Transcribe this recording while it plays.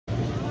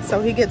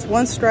So he gets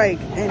one strike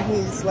and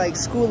he's like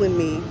schooling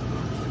me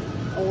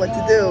on what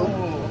to do.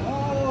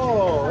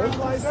 Oh, it's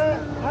like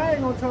that. I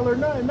ain't gonna tell her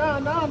nothing. Now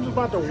I'm just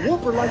about to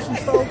whoop her like she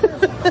stole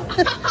Christmas.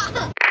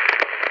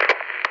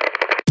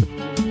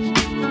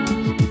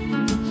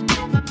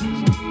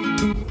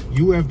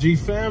 UFG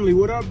family,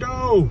 what up,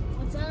 though?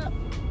 What's up?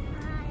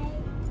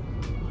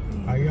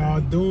 Hi. How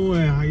y'all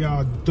doing? How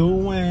y'all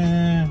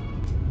doing?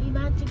 We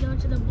about to go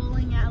to the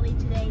bowling alley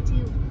today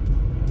too.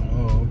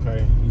 Oh,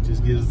 okay. He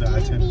just gives the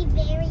It's gonna be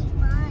very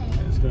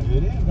fun.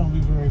 It is gonna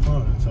be very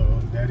fun. So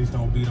daddy's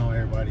gonna beat on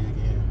everybody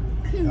again.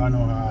 Y'all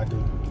know how I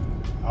do.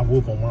 I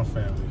whoop on my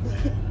family,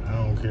 man. I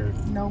don't care.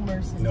 No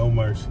mercy. No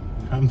mercy.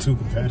 I'm too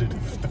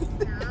competitive.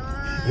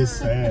 It's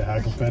sad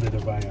how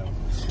competitive I am.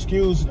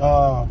 Excuse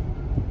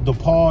the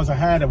pause. I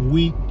had a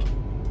week,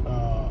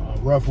 a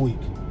rough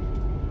week.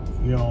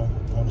 You know,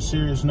 on a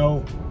serious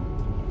note,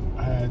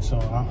 I had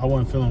some. I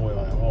wasn't feeling well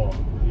at all.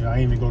 You know, I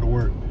didn't even go to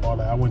work.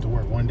 I went to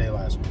work one day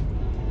last week.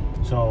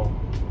 So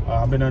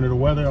I've been under the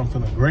weather. I'm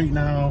feeling great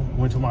now.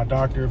 Went to my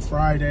doctor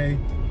Friday.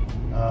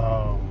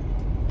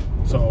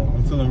 So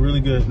I'm feeling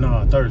really good.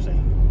 No, Thursday.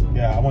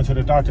 Yeah, I went to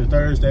the doctor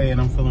Thursday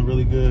and I'm feeling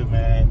really good,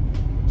 man.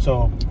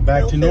 So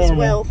back to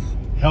normal. Health is wealth.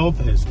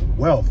 Health is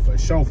wealth, for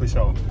sure, for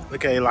sure.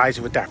 Look at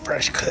Elijah with that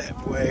fresh cut.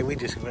 Boy, we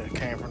just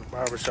came from the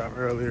barbershop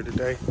earlier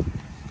today.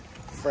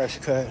 Fresh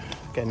cut.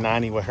 Got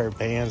Nani with her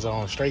bands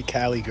on. Straight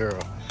Cali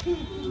girl.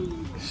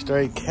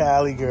 Straight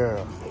Cali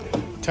girl.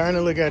 Turn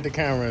and look at the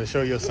camera and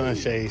show your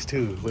sunshades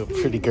too. Little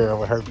pretty girl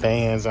with her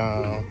bands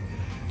on.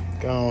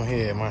 Go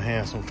ahead, my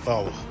handsome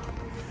fella.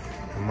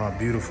 And my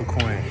beautiful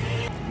queen.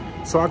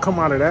 So I come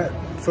out of that,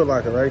 feel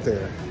like it right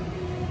there.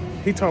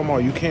 He talking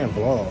about you can't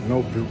vlog,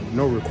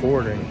 no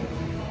recording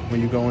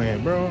when you go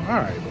in. Bro, all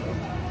right, bro.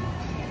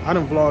 I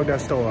done vlogged that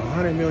store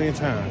 100 million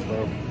times,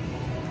 bro.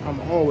 I'm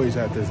always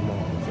at this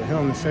mall. For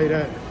him to say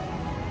that,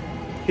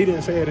 he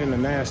didn't say it in a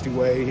nasty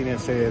way. He didn't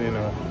say it in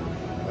a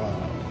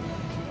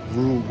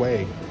rude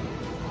way.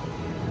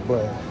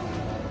 But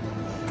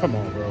come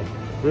on, bro.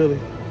 Really?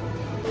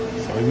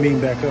 So we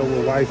meet back up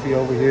with wifey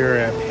over here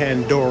at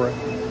Pandora.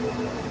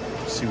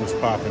 See what's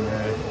popping,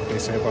 man. What they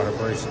say about her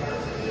bracelet.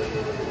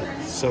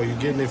 So you're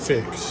getting it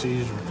fixed.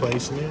 She's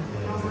replacing it.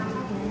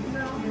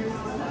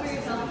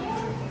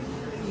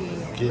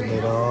 Getting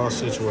it all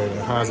situated.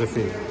 How's it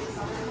feel?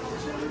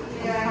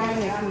 I'm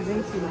trying to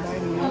convince you to buy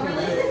me another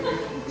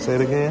one. Say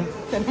it again?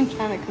 I'm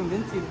trying to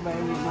convince you to buy me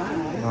another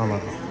one. No, no.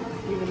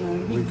 Even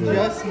though he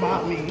just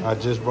bought me. I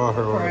just bought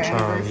her on the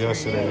charm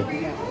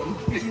yesterday.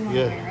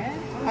 Yeah.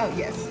 Oh,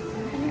 yes.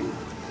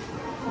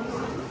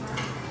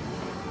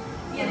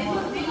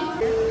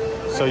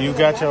 So you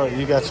got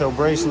your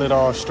bracelet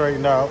all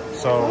straightened out.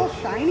 So all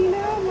shiny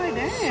now? I'm like,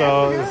 damn.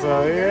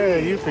 So yeah,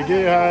 you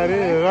forget how it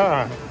is,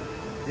 huh?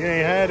 You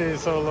ain't had it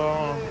so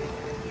long.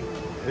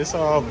 It's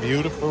all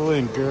beautiful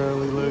and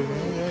girly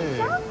looking.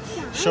 Yeah.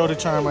 Show the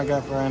charm I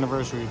got for our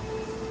anniversary.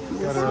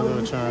 Got her a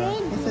little charm.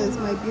 It says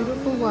my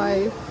beautiful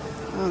wife.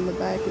 On the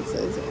back it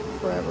says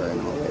forever and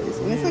always.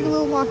 And it's like a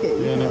little locket.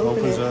 Yeah, and it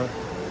opens up.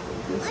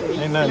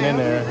 Ain't nothing in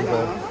there,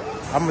 but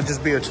I'm gonna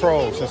just be a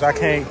troll since I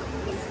can't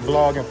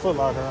vlog in Foot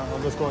Locker.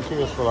 I'm just going to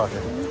Kids Foot Locker.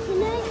 Can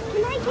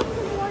I get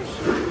some more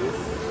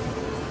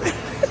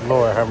shoes?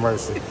 Lord have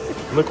mercy.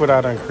 Look what I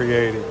done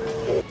created.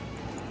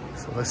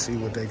 So let's see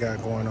what they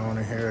got going on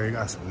in here. They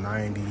got some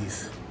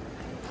 90s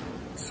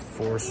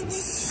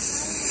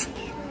Forces.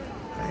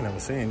 I ain't never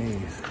seen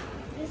these.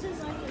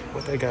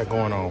 What they got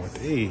going on with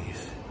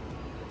these?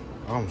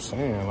 I'm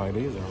saying, like,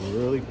 these are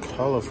really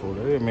colorful.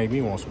 They make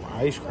me want some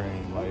ice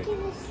cream, like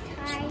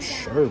some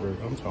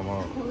sherbet. I'm talking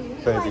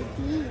about, baby.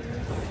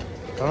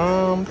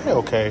 They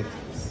okay.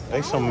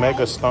 They some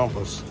mega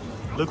stompers.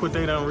 Look what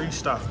they done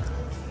restocked.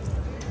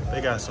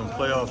 They got some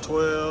playoff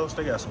 12s.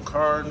 They got some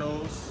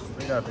Cardinals.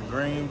 They got the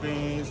green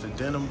beans, the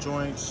denim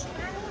joints,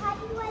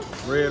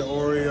 red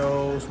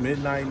Oreos,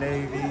 midnight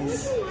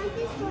navies,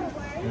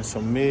 and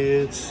some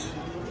mids,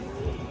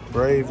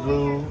 brave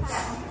blues,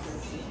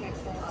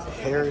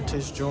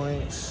 heritage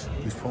joints.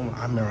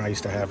 I remember I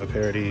used to have a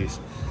pair of these.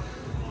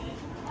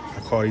 I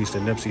call these the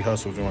Nipsey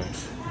Hussle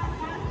joints.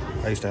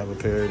 I used to have a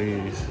pair of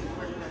these.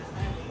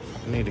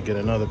 I need to get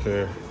another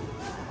pair.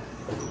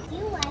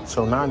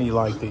 So Nani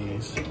liked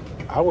these.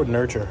 I would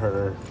nurture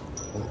her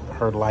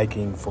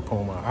liking for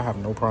Puma. I have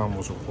no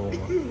problems with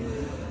Puma.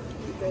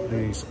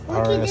 These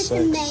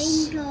RSX.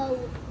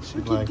 She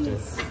liked it.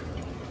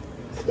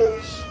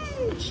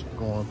 She's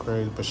going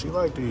crazy, but she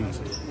liked these.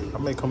 I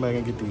may come back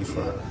and get these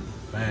for her.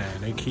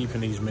 Man, they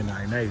keeping these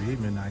midnight navies. These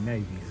midnight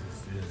navies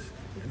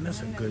and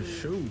that's a good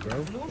shoe, bro.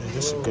 Yeah,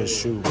 this is a good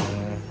shoe,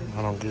 man.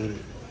 I don't get it.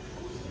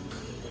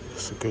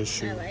 It's a good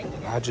shoe.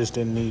 I just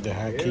didn't need to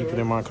keep it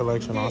in my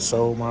collection. I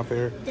sold my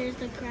pair. There's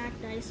the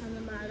cracked ice on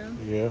the bottom.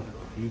 Yeah,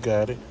 you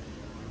got it.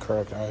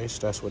 Cracked ice,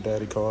 that's what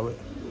daddy call it.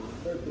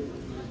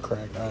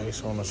 Cracked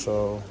ice on the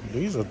sole.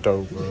 These are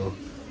dope, bro.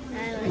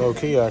 Low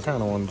key, I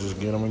kind of want to just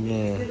get them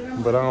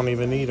again. But I don't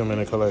even need them in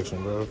the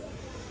collection, bro.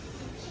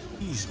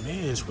 These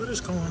mids, what is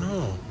going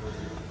on?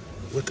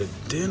 With the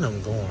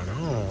denim going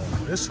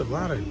on. There's a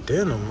lot of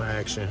denim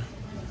action.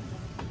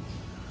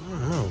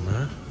 don't know,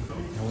 man.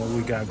 And what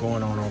we got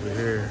going on over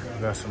here,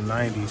 we got some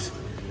 90s.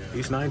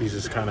 These 90s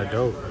is kind of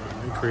dope.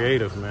 They're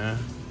creative, man.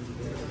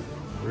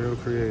 Real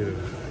creative.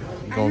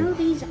 I know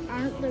these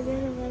aren't the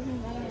red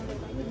 11s. I don't know,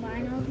 but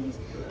I know these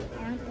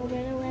aren't the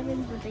red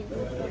 11s, but they do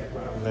look like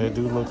them. They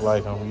do look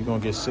like them. You're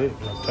going to get sick.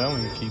 I'm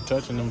telling you, keep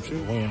touching them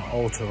shit. We in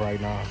Ulta right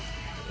now.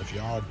 If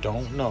y'all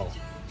don't know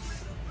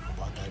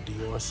about that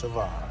Dior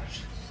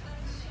Sauvage,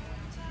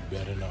 you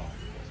better know.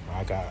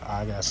 I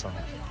got some.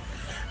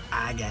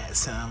 I got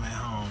some at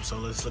home. So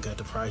let's look at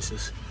the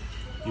prices.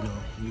 You know,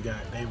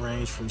 they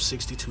range from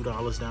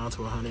 $62 down to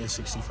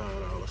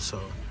 $165.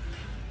 So,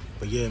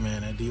 but yeah,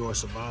 man, that Dior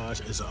Sauvage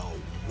is a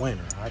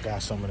winner. I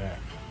got some of that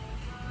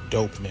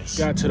dopeness.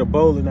 Got to the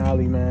bowling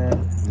alley,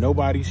 man.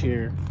 Nobody's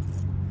here.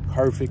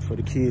 Perfect for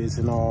the kids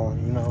and all,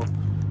 you know.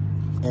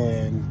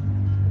 And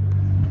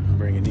I'm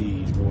bringing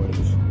these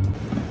boys.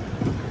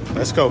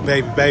 Let's go,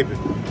 baby, baby.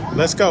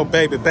 Let's go,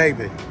 baby,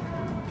 baby.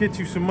 Get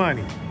you some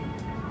money.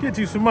 Get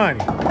you some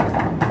money.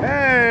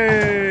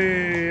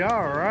 Hey,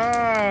 all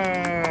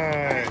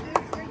right.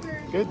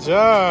 Good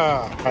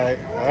job. All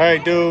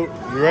right, dude.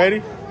 You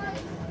ready?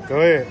 Go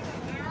ahead.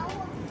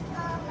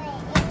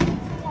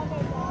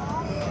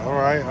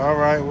 All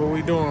right. What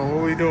we doing, bro?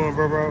 What we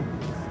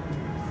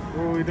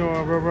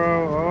doing,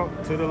 bro? Oh,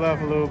 to the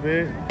left a little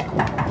bit.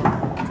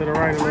 To the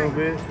right a little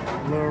bit. A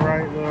little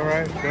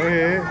right. Go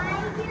ahead.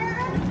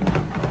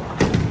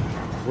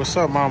 What's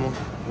up, mama?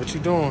 What you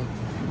doing?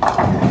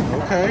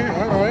 Okay,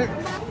 all right.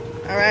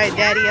 All right,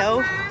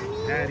 Daddy-O.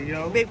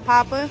 Daddy-O. Big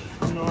Papa.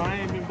 You know, I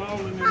ain't been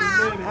bowling in a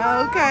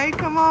minute. Okay,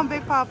 come on,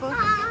 Big Papa.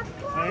 I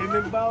ain't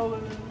been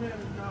bowling in a minute,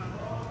 no.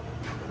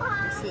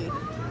 Let's see.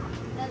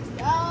 Let's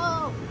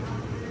go.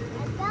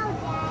 Let's go,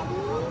 Daddy.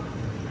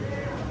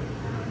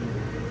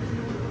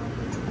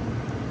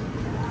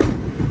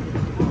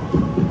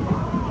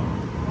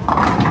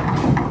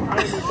 I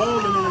ain't been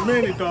bowling in a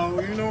minute, though.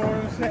 You know what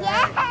I'm saying?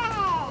 Yeah.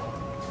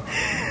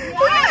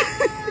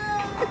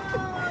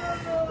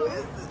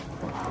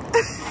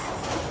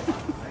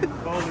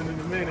 Bowling in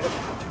a minute.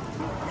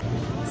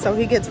 So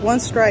he gets one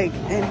strike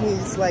and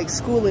he's like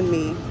schooling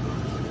me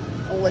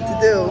on what to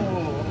do.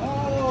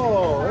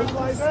 Oh, it's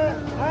like that?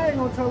 I ain't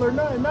gonna tell her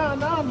nothing. Now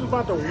I'm just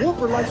about to whoop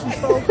her like she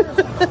stole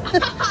Christmas.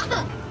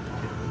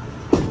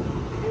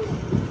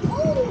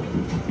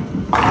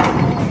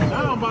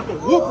 Now I'm about to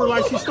whoop her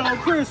like she stole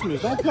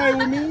Christmas. Don't play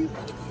with me.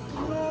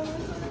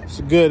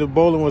 It's good. The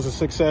bowling was a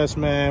success,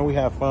 man. We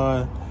had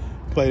fun.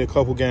 Played a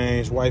couple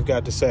games. Wife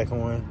got the second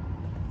one.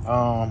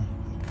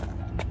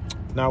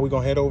 Now we're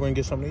gonna head over and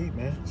get something to eat,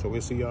 man. So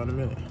we'll see y'all in a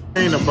minute.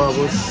 Ain't the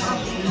Bubba'S.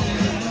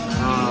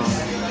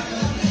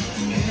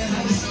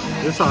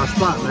 This our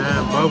spot,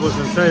 man. Bubba'S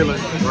and Taylor,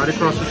 right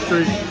across the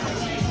street.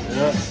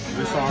 Yep,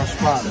 this our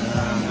spot,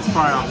 man. It's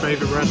probably our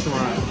favorite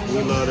restaurant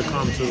we love to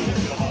come to.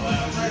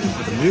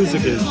 But the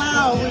music is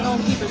loud. We're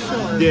gonna keep it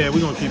short. Yeah,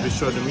 we're gonna keep it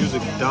short. The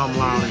music is dumb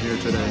loud in here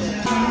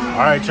today. All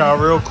right, y'all,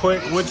 real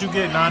quick. What'd you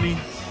get, Nani?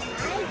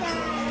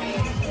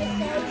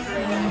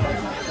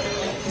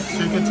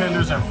 Chicken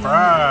tenders and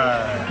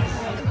fries.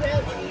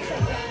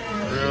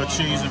 Grilled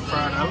cheese and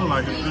fried. That look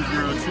like a good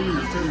grilled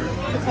cheese too.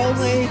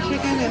 Chipotle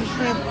chicken and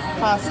shrimp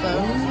pasta.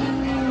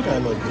 Ooh,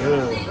 that look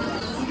good.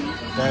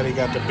 Daddy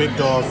got the big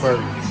dog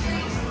burger.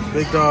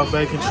 Big dog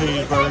bacon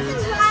cheeseburger.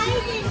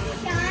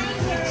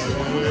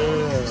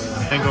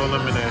 Yeah. Mango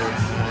lemonade.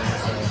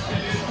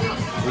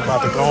 We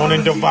about to go on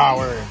and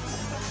devour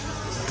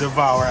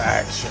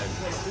action.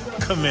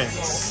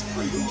 Commence.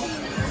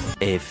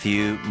 A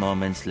few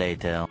moments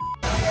later.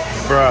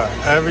 Bruh,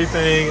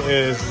 everything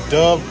is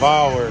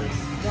devoured.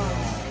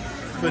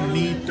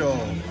 Finito.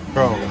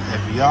 Bro,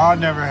 if y'all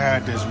never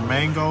had this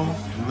mango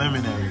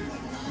lemonade,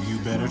 you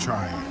better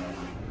try it.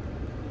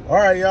 All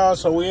right, y'all,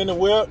 so we in the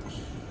whip.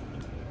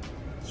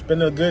 It's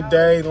been a good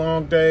day,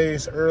 long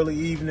days, early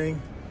evening.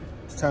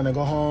 It's time to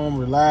go home,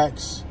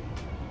 relax.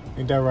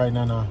 Ain't that right,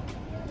 Nana?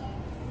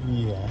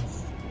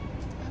 Yes.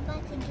 I'm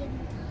about to give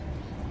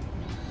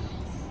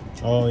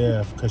Oh,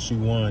 yeah, because she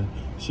won.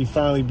 She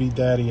finally beat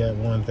Daddy at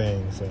one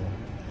thing, so.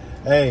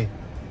 Hey,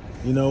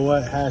 you know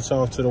what? Hats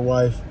off to the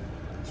wife.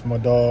 It's my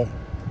dog.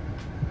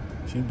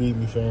 She beat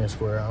me fair and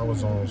square. I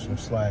was on some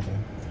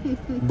slacking.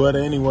 But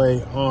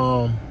anyway,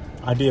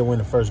 I did win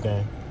the first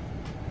game.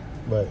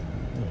 But,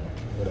 you know,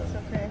 whatever. It's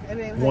okay. It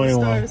ain't One how you and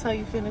start, one. it's how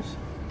you finish.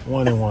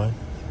 1-1.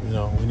 You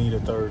know, we need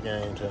a third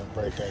game to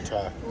break that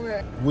tie.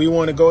 Right. We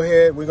want to go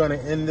ahead. We're going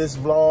to end this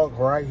vlog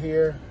right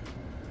here.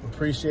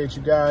 Appreciate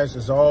you guys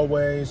as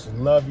always.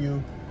 Love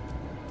you.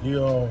 You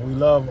know, we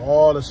love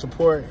all the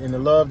support and the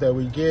love that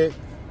we get.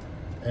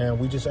 And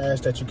we just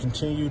ask that you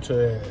continue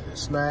to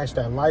smash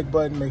that like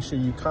button. Make sure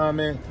you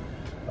comment.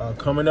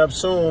 Coming up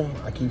soon,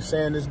 I keep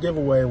saying this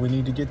giveaway, we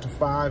need to get to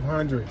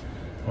 500.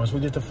 Once we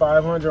get to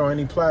 500 on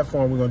any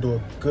platform, we're going to do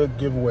a good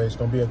giveaway. It's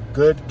going to be a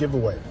good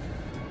giveaway.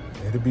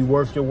 It'll be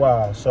worth your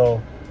while.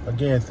 So,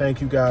 again, thank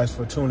you guys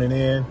for tuning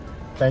in.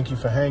 Thank you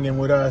for hanging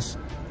with us.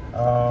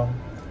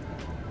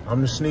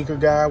 I'm the sneaker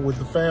guy with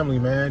the family,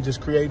 man.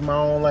 Just creating my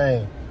own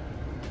lane.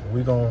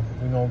 We're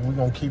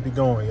gonna keep it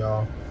going,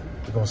 y'all.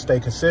 We're gonna stay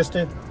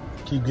consistent.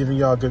 keep giving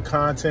y'all good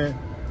content.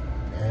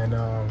 And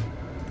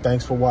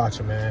thanks for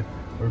watching, man.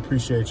 We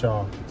appreciate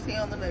y'all. See you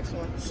on the next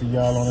one. See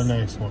y'all on the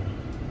next one.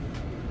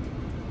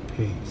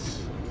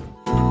 Peace.